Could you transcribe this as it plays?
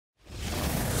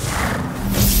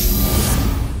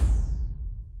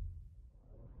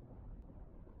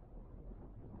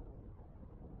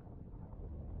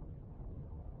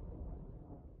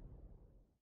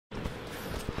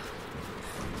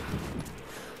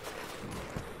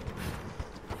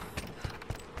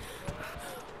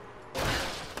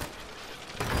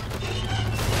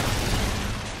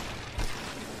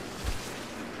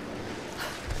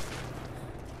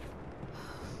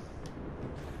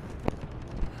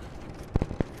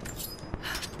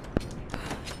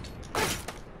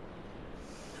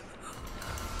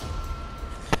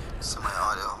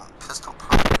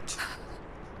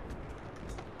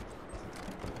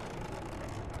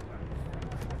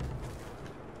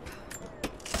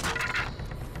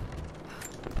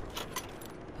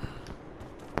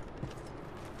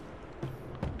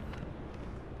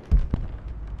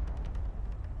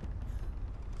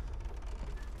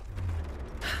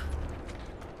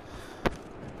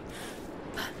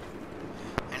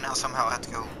somehow I have to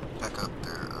go back up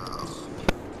there. Ugh.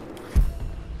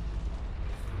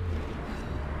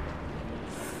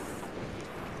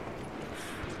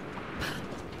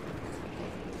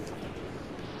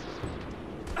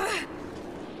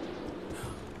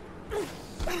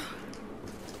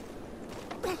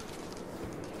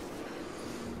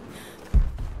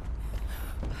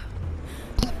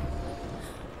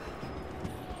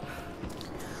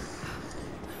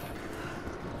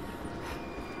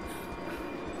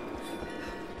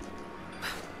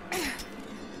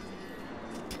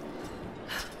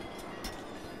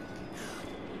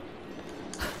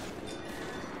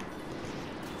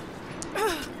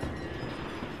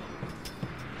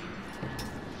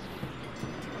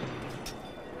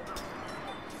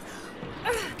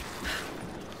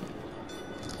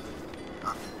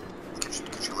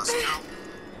 Could you listen now?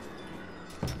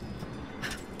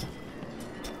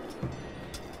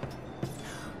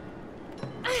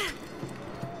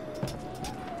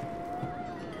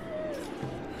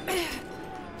 There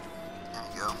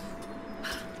you go.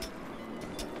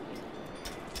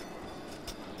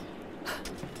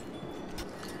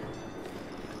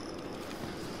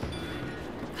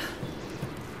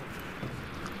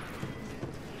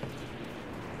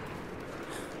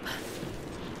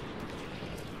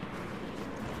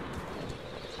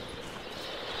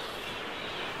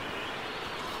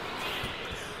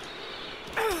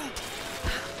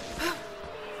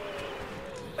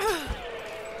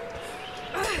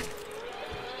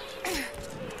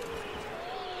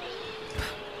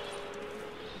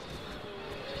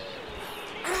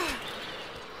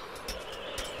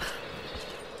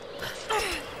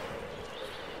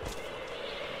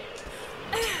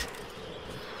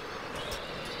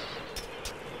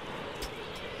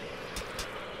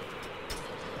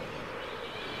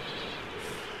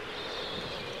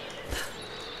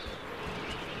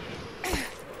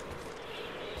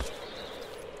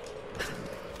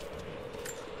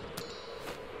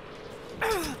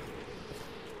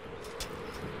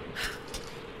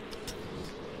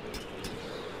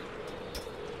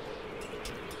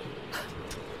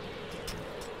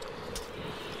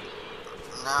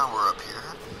 Now we're up here.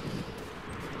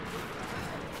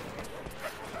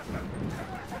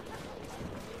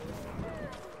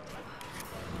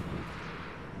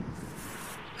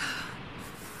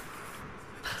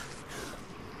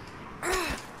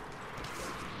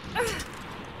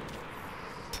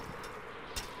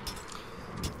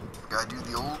 Gotta do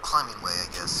the old climbing way, I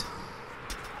guess.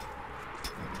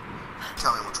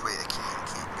 Tell me which way I can and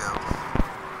can't go.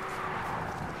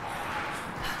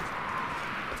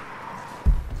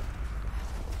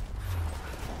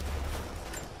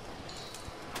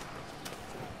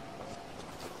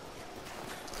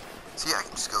 See, I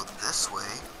can just go this way.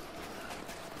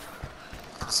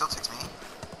 And it still takes me.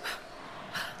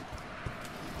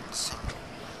 Insane.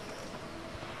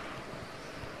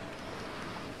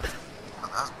 Oh,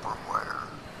 that's barbed wire.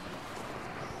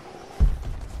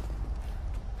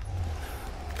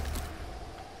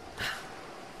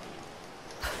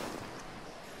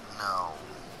 No.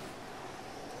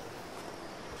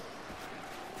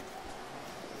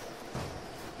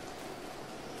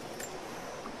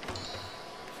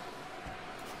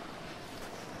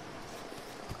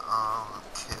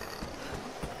 Okay.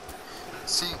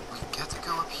 See, we get to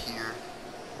go up here.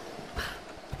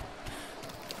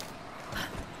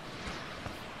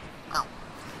 No.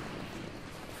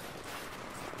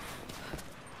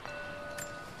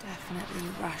 Definitely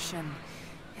Russian.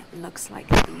 It looks like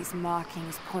these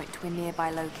markings point to a nearby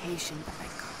location, but I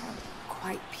can't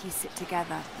quite piece it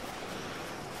together.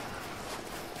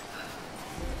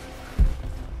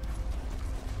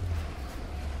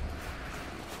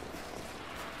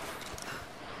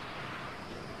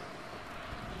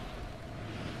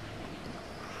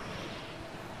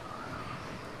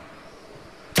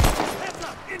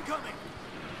 Incoming!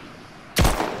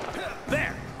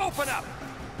 There! Open up!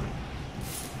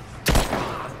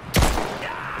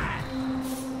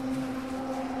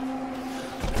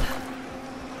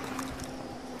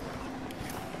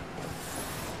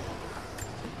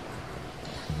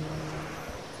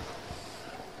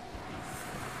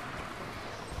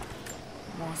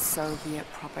 More Soviet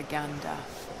propaganda.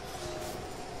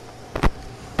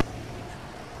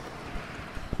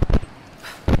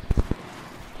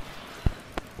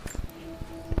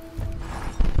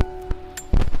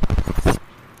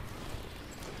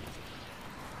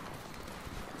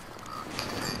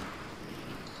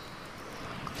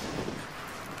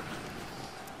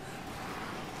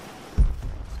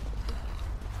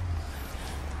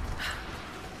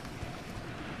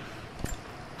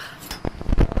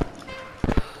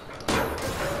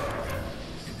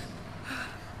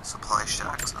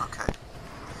 shacks. Okay.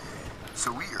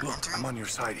 So we are Look, entering. I'm on your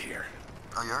side here.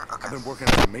 Oh, you are? Okay. I've been working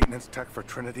as a maintenance tech for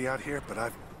Trinity out here, but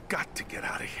I've got to get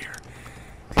out of here.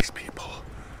 These people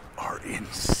are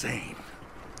insane.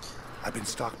 I've been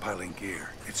stockpiling gear.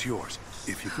 It's yours,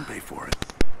 if you can pay for it.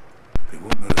 They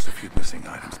won't notice a few missing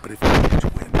items, but if you need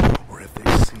to win, or if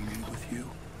they see me with you,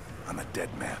 I'm a dead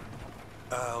man.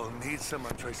 I'll need some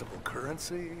untraceable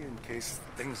currency in case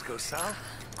things go south.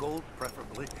 Gold,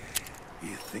 preferably.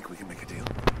 You think we can make a deal?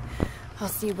 I'll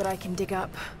see what I can dig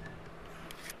up.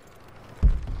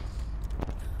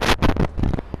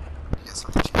 Yes,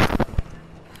 I'm cheap.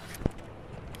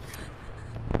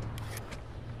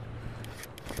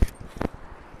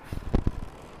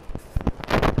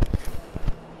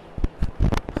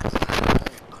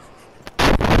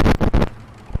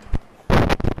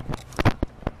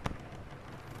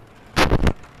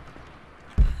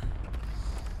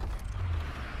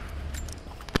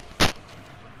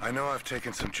 I know I've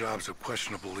taken some jobs of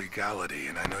questionable legality,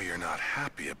 and I know you're not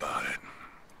happy about it.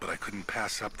 But I couldn't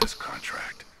pass up this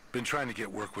contract. Been trying to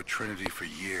get work with Trinity for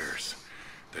years.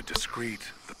 They're discreet,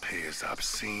 the pay is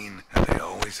obscene, and they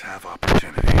always have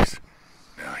opportunities.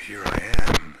 Now here I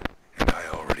am, and I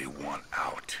already want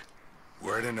out.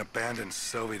 We're at an abandoned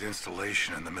Soviet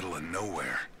installation in the middle of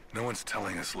nowhere. No one's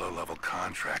telling us low-level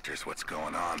contractors what's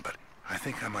going on, but I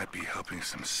think I might be helping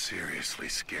some seriously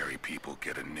scary people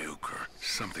get a nuke or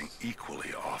something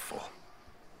equally awful.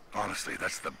 Honestly,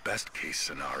 that's the best-case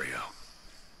scenario.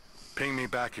 Ping me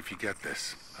back if you get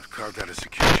this. I've carved out a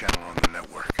secure channel on the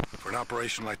network. For an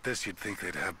operation like this, you'd think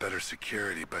they'd have better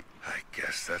security, but I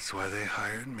guess that's why they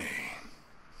hired me.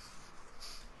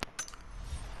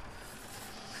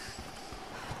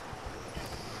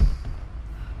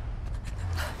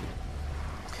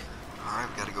 Alright,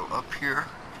 we gotta go up here.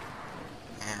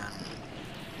 And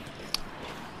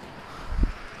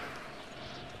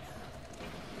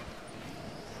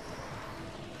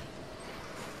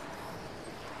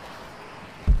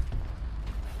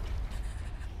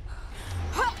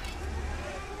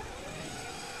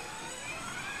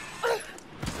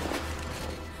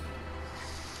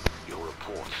your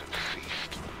reports have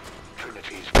ceased.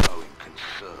 Trinity's growing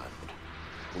concerned.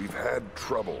 We've had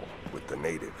trouble with the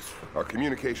natives. Our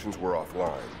communications were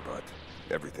offline, but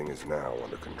everything is now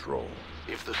under control.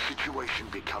 If the situation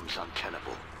becomes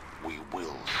untenable, we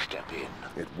will step in.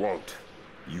 It won't.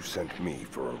 You sent me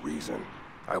for a reason.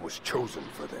 I was chosen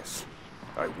for this.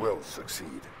 I will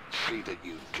succeed. See that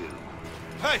you do.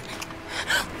 Hey!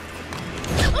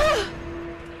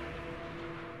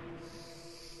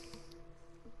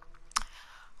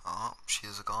 oh, she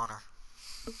is a goner.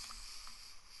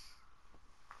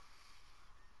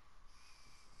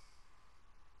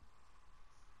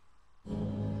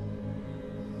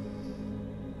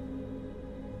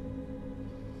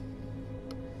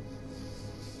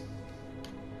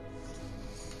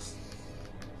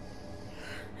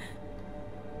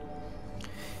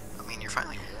 I mean, you're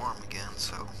finally warm again,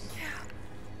 so.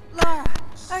 Lara,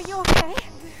 are you okay?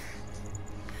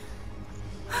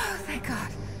 Oh, thank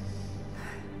God.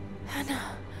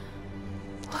 Anna,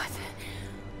 what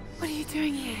are you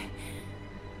doing here?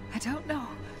 I don't know.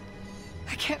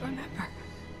 I can't remember.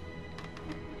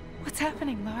 What's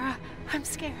happening, Lara? I'm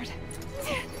scared.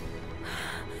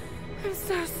 I'm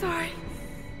so sorry.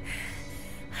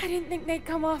 I didn't think they'd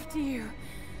come after you.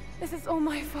 This is all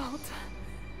my fault.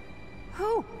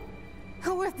 Who?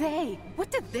 Who are they?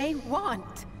 What did they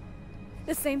want?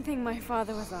 The same thing my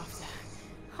father was after.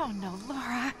 Oh no,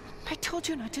 Lara. I told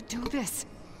you not to do this.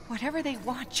 Whatever they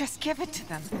want, just give it to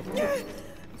them.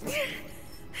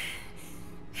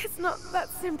 It's not that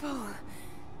simple.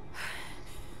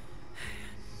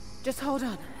 Just hold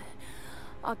on.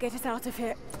 I'll get us out of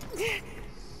here.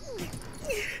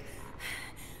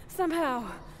 Somehow.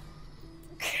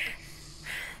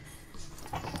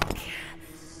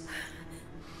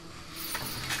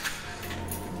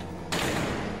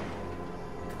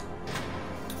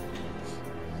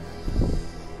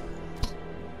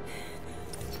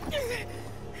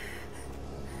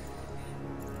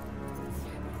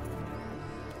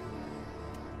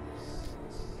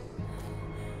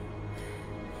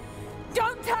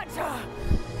 Don't touch her!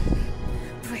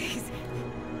 Please.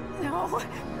 No.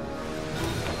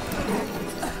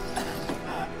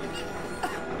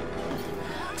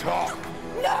 Talk!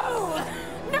 No!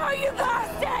 No, you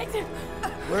bastard!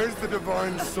 Where's the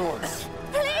divine source?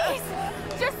 Please!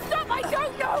 Just stop! I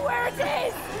don't know where it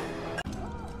is!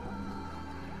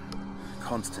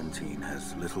 Constantine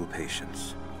has little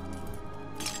patience.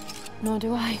 Nor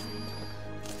do I.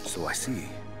 So I see.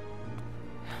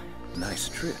 Nice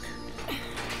trick.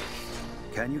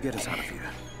 Can you get us out of here?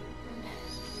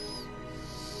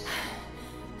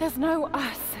 There's no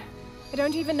us. I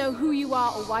don't even know who you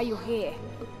are or why you're here.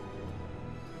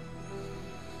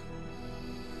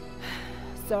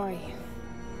 Sorry.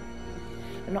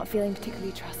 I'm not feeling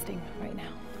particularly trusting right now.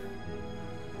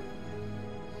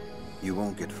 You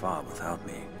won't get far without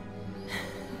me.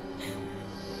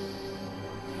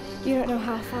 You don't know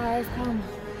how far I've come.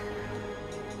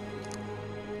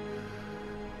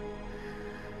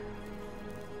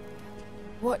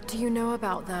 What do you know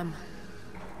about them?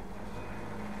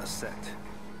 A sect.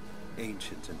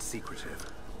 Ancient and secretive.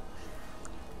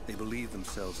 They believe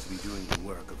themselves to be doing the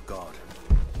work of God.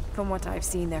 From what I've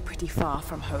seen, they're pretty far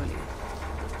from holy.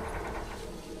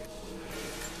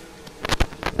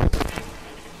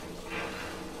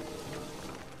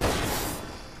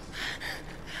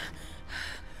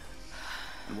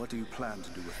 And what do you plan to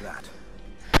do with that?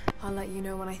 I'll let you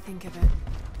know when I think of it.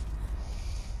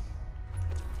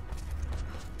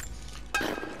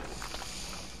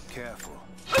 Careful.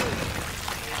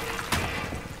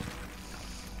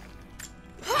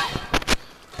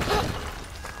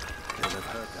 They'll have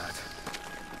heard that.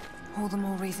 All the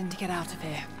more reason to get out of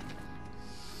here.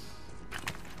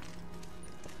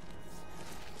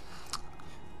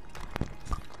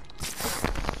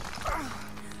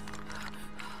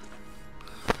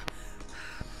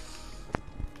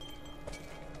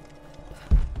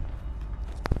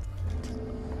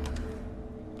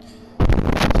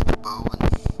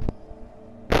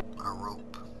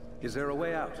 Is there a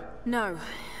way out? No,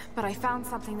 but I found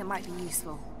something that might be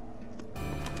useful.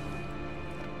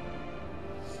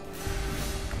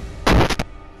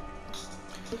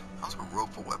 How's a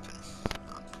rope a weapon?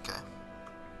 Okay.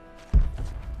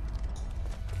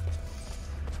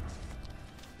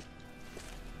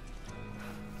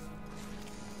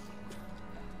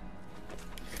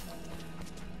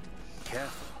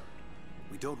 Careful.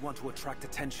 We don't want to attract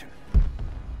attention.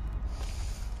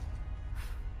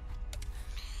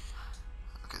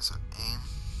 Okay, so aim.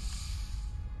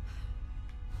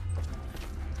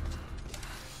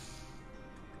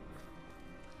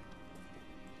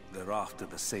 They're after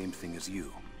the same thing as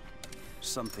you.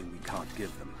 Something we can't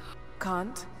give them.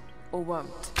 Can't or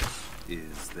won't?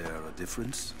 Is there a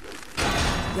difference?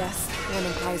 Yes, one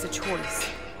implies a choice.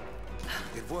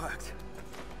 It worked.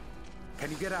 Can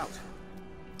you get out?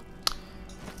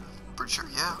 Pretty sure,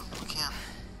 yeah, we can.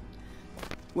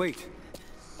 Wait.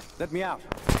 Let me out.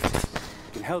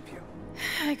 I can help you.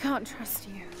 I can't trust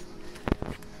you.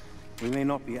 We may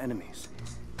not be enemies.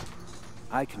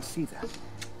 I can see that.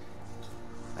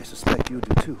 I suspect you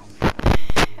do too.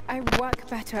 I work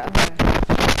better alone.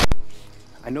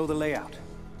 I know the layout.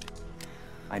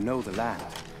 I know the land.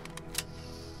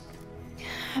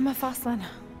 I'm a fast learner.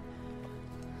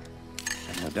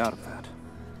 I've no doubt of that.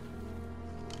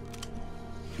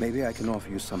 Maybe I can offer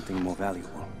you something more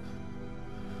valuable.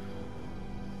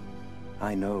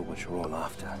 I know what you're all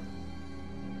after.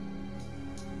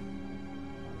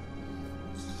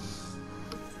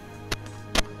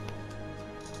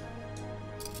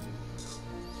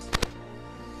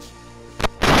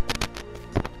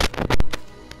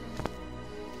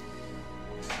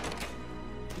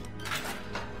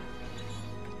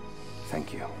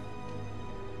 Thank you.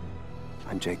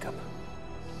 I'm Jacob.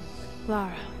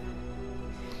 Lara.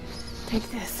 Take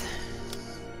this.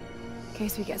 In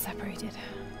case we get separated.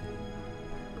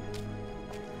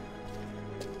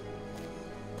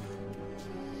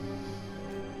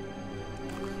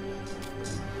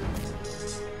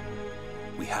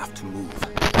 We have to move.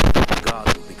 The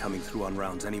guard will be coming through on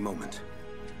rounds any moment.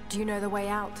 Do you know the way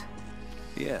out?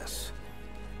 Yes.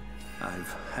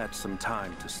 I've had some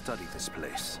time to study this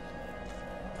place.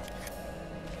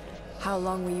 How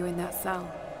long were you in that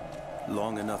cell?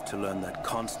 Long enough to learn that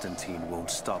Constantine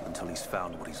won't stop until he's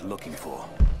found what he's looking for.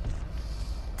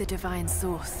 The divine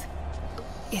source.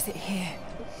 Is it here?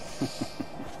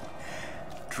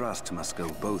 Trust must go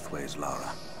both ways,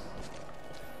 Lara.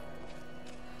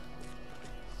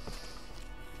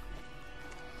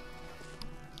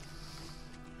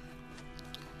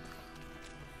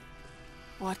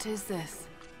 What is this?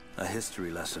 A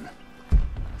history lesson.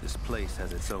 This place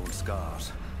has its own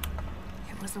scars.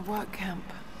 It was a work camp.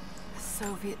 The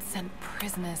Soviets sent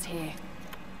prisoners here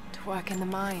to work in the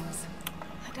mines.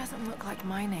 That doesn't look like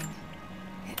mining.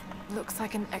 It looks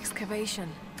like an excavation.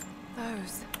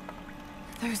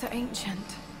 Those are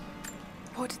ancient.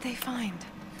 What did they find?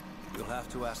 You'll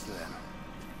have to ask them.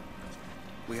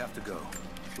 We have to go.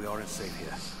 We aren't safe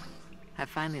here. I've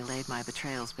finally laid my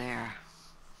betrayals bare.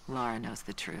 Lara knows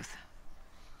the truth.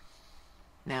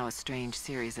 Now a strange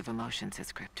series of emotions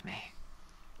has gripped me.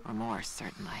 Remorse,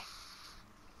 certainly.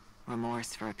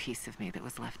 Remorse for a piece of me that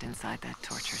was left inside that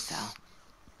torture cell.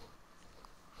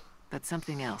 but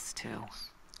something else, too.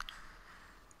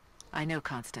 I know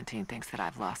Constantine thinks that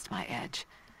I've lost my edge,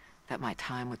 that my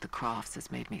time with the Crofts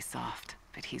has made me soft,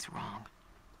 but he's wrong.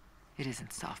 It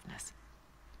isn't softness.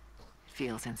 It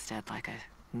feels instead like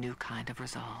a new kind of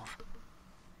resolve.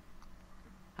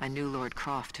 I knew Lord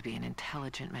Croft to be an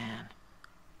intelligent man.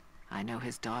 I know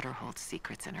his daughter holds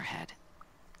secrets in her head.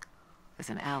 As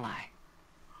an ally,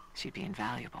 she'd be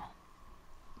invaluable.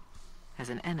 As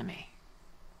an enemy,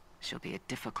 she'll be a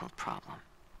difficult problem.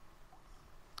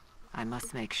 I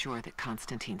must make sure that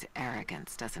Constantine's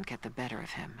arrogance doesn't get the better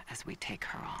of him as we take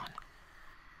her on.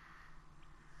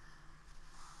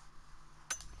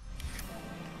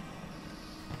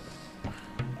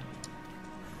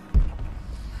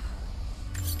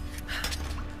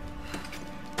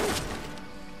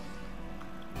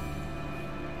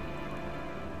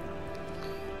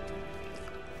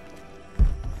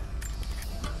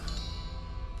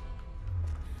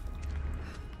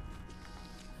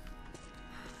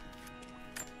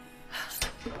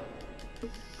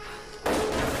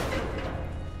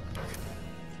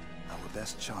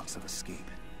 Best chance of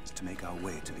escape is to make our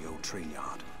way to the old train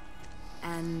yard.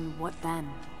 And what then?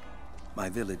 My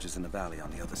village is in a valley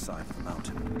on the other side of the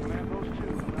mountain. We'll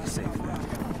be safe there.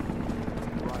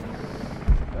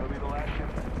 That'll be the last ship.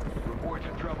 Reports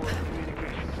of trouble in the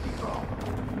communications depot.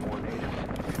 More natives?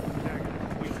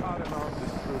 Negative. We caught an armed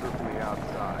intruder from the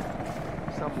outside.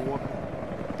 Some woman.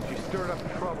 She stirred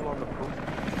up trouble on the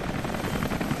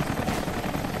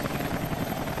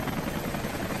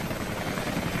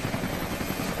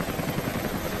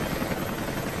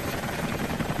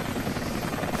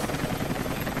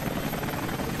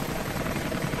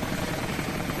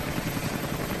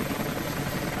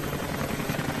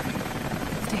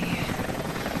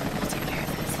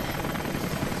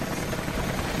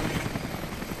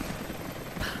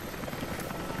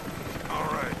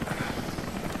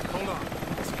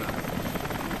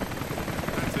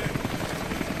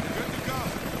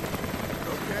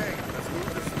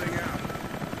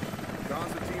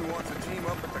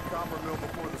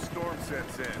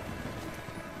sets in.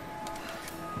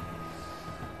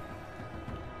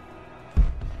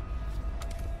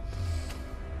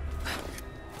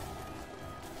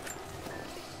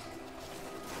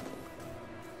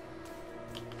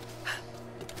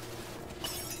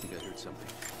 think I heard something.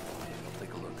 I'll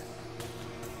take a look.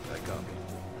 I copy.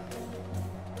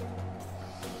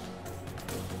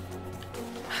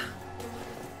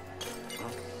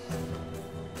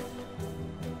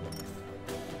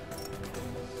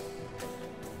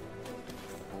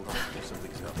 Hold on,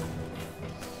 something's up.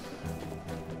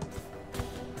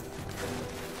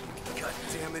 God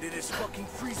damn it, it is fucking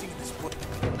freezing in this place.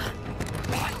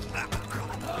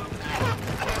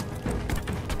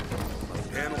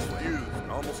 Panel's fused.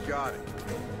 Almost got it.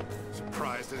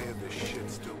 Surprised any of this shit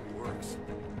still works.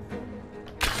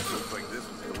 Looks like this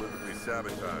was deliberately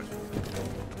sabotaged.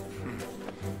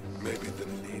 Maybe the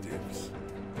natives.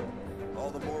 All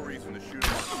the more reason to shoot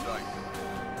him on sight.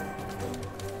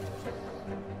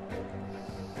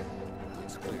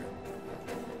 Looks clear.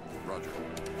 Roger.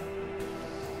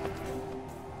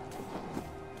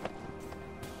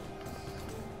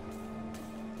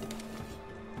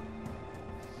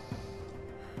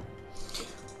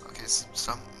 Okay,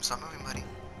 stop moving, buddy.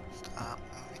 Stop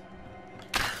moving.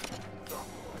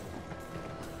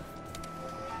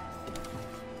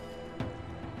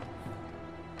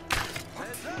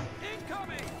 Heads up!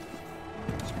 Incoming!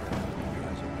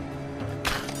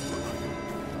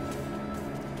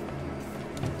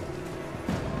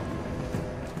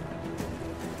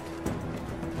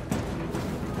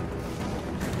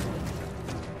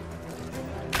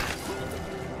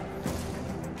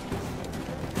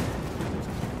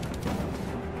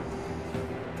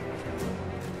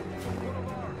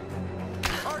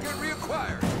 Target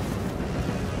reacquired.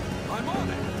 I'm on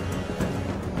it.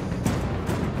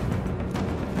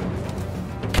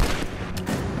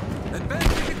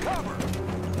 Advancing to cover.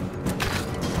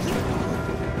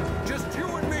 Just you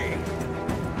and me.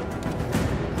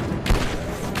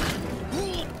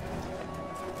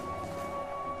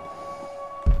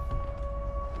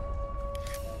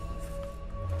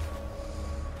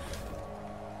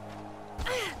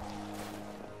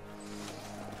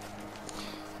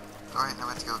 Alright, now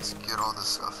we have to go get all this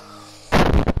stuff.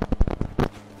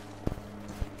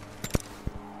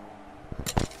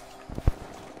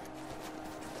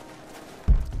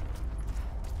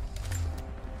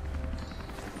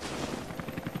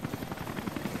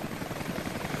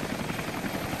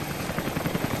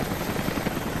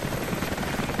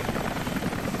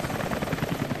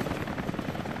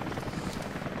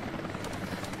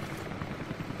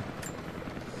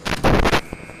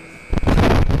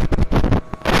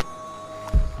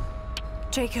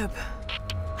 Jacob,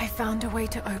 I found a way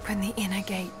to open the inner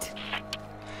gate.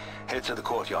 Head to the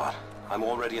courtyard. I'm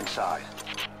already inside.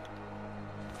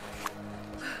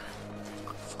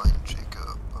 Find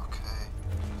Jacob, okay.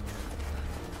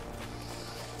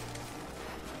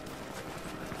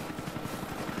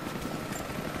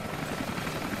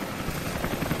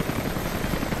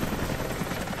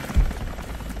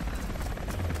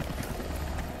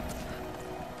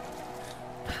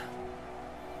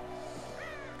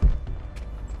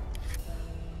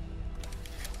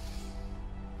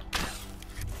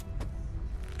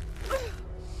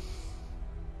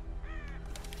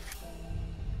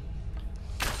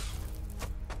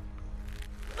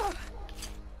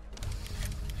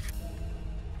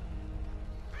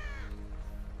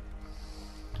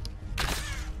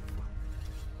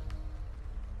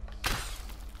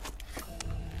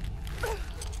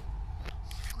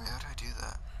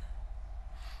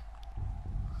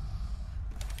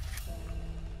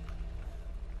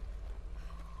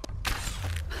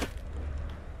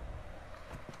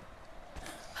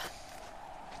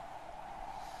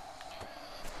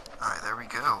 Alright, there we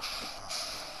go.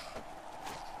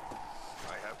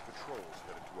 I have patrols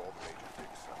headed to all the major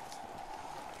big sites.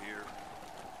 Here,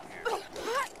 here, and here.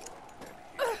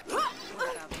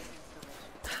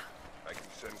 I can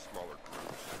send smaller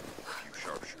groups, a few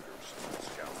sharpshooters, and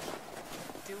scouts.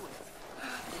 Do it.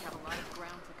 We have a lot of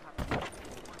ground to cover.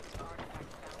 We want to artifact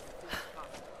found as soon as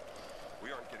possible. We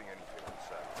aren't getting anything on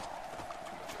sight.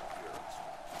 Too much interference.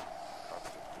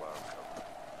 Constant cloud cover.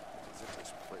 As if this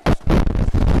place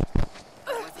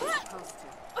Wasn't supposed to.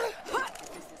 If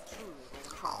this is truly where the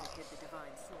prophet hid the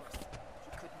divine source, he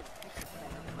couldn't have picked a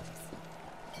better place.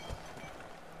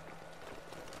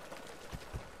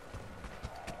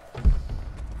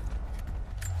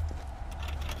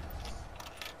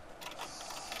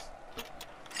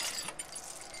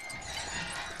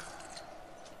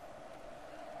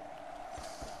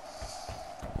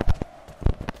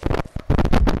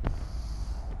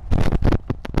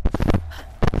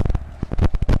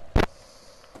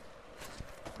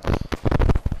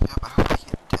 Yeah, but how do I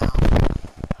get down?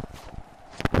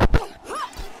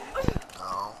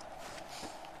 No.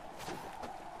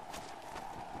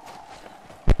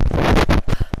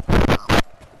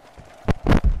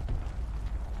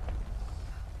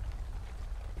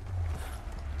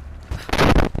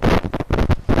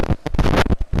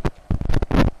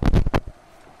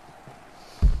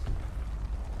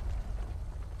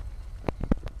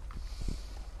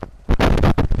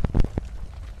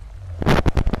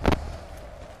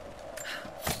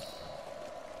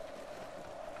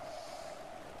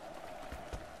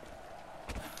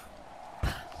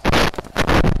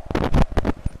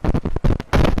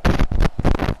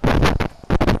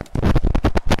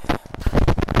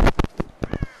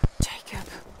 Jacob,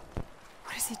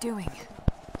 what is he doing?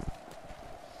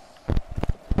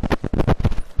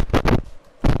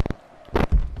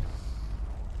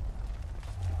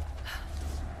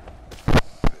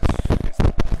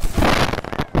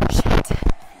 Shit.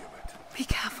 Be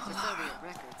careful, The Laura. Soviet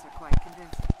records are quite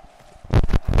convincing. I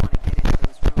want to get into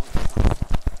those ruins myself.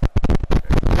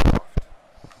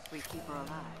 We keep her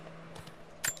alive.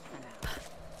 For now.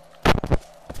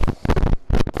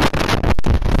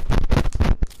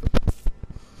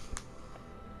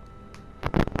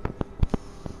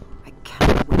 I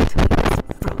can't wait to leave this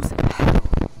frozen hell.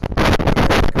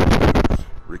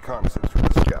 reconnaissance from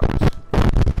the scouts.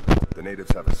 The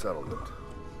natives have a settlement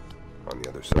on the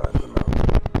other side of the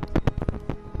mountain.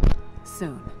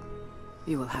 Soon,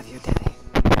 you will have your day.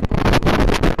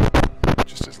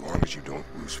 Just as long as you don't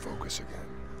lose focus again.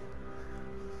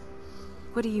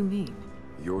 What do you mean?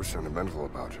 You're sentimental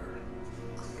about her.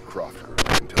 Croft girl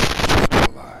until she's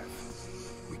still alive.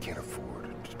 We can't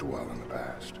afford to dwell in the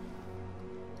past.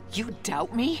 You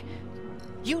doubt me?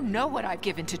 You know what I've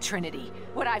given to Trinity,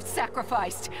 what I've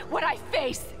sacrificed, what I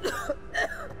face.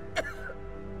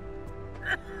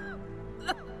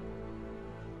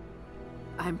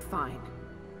 I'm fine.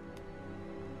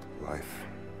 Life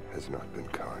has not been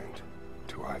kind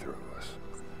to either of us,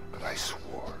 but I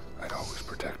swore I'd always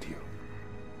protect you.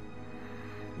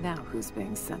 Now who's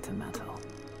being sentimental?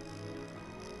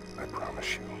 I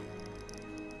promise you.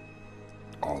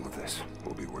 All of this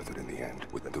will be worth it in the end.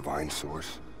 With the divine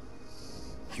source,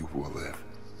 you will live.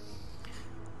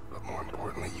 But more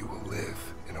importantly, you will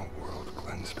live in a world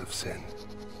cleansed of sin.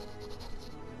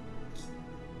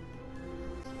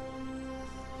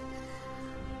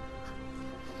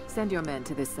 Send your men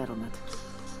to this settlement.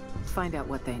 Find out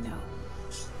what they know.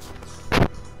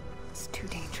 It's too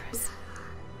dangerous.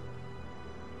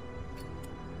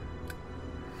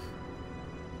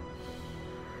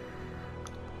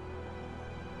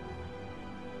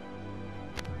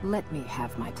 Let me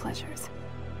have my pleasures.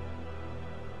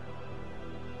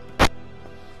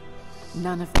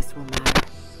 None of this will matter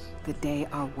the day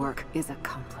our work is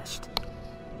accomplished.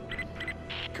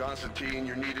 Constantine,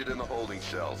 you're needed in the holding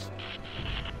cells.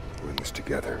 We're in this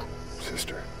together,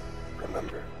 sister.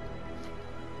 Remember.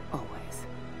 Always.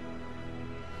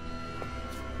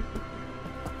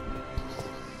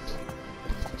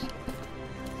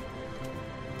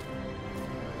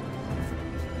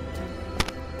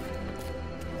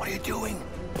 What are you doing?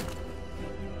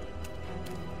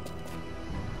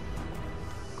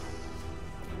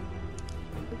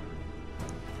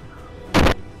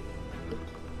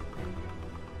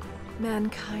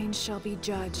 Mankind shall be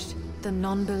judged. The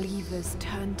non-believers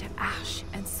turned to ash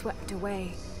and swept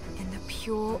away. And the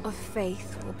pure of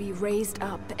faith will be raised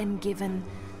up and given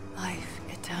life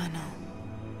eternal.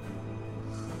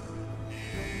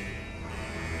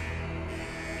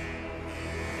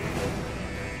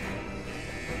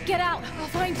 Get out! I'll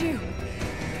find you!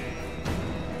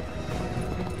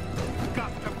 Got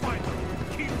to find them.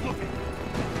 Keep looking.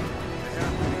 They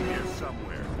have to be here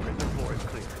somewhere. And the floor is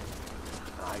clear.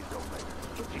 Eyes open.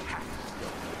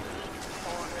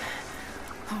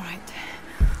 All right.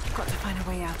 Got to find a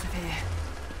way out of here.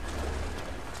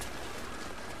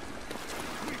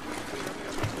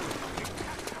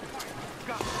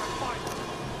 Got to find them.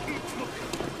 Keep looking.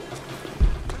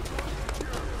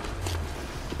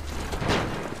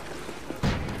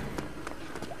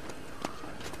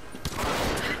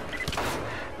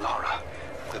 Lara,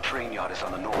 the train yard is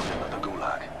on the north end of the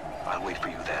Gulag. I'll wait for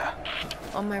you there.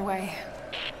 On my way.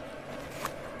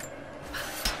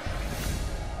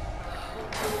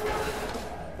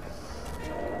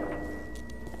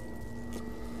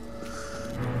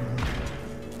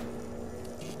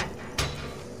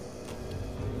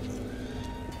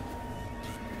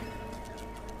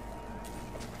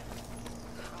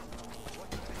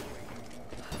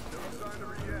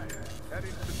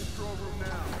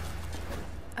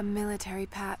 A military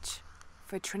patch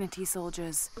for Trinity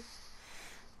soldiers.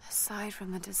 Aside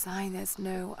from the design, there's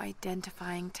no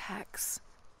identifying text.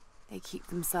 They keep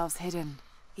themselves hidden,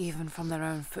 even from their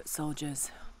own foot soldiers.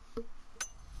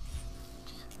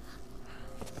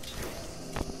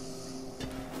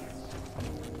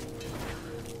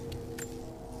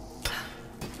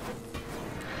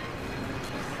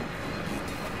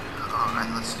 Alright,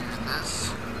 let's do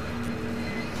this.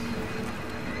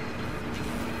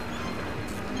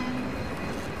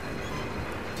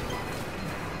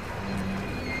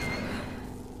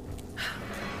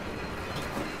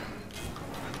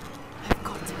 I've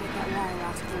got to get that wire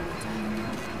out of the water.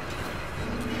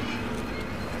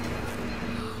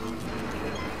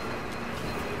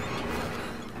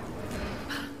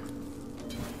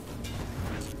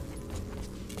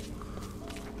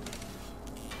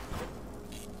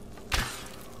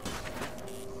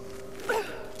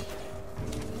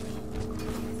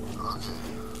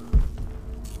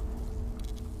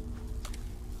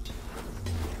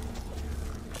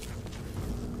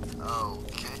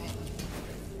 Okay.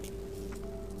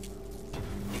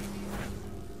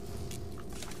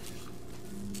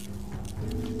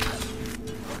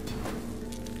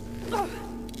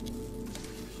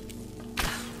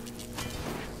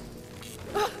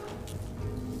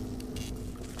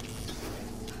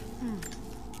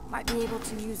 Might be able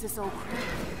to use this old crate.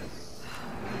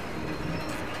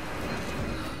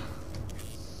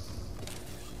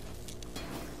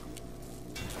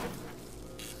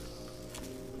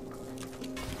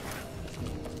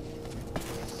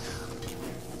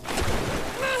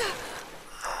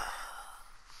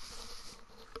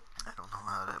 I don't know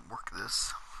how to work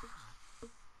this.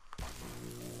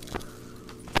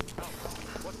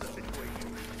 What's the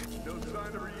situation? No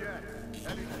sign of her yet.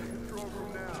 Heading to the control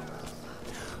room now.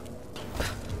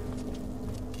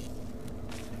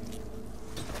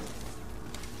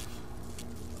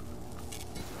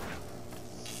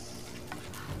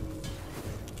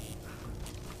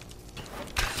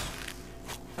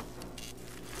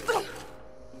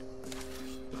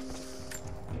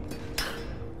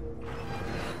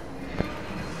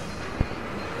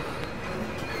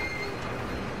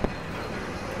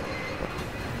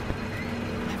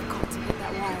 I've got to get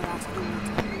that wire out of the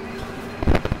water.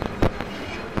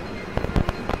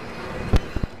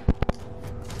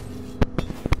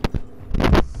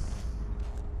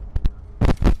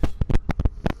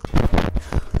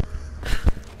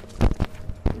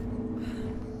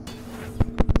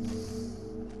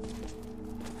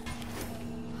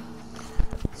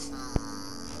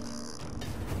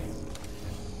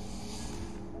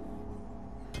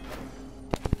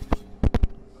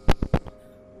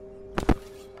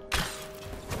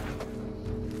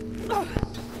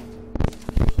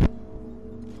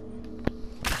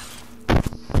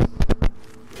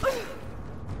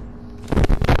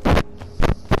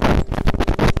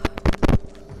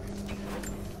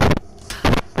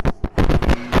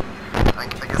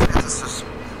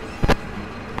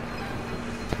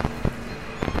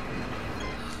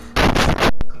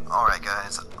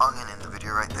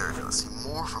 right there. If you want to see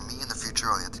more from me in the future,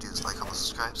 all you have to do is like, comment,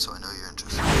 subscribe, so I know you're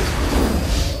interested.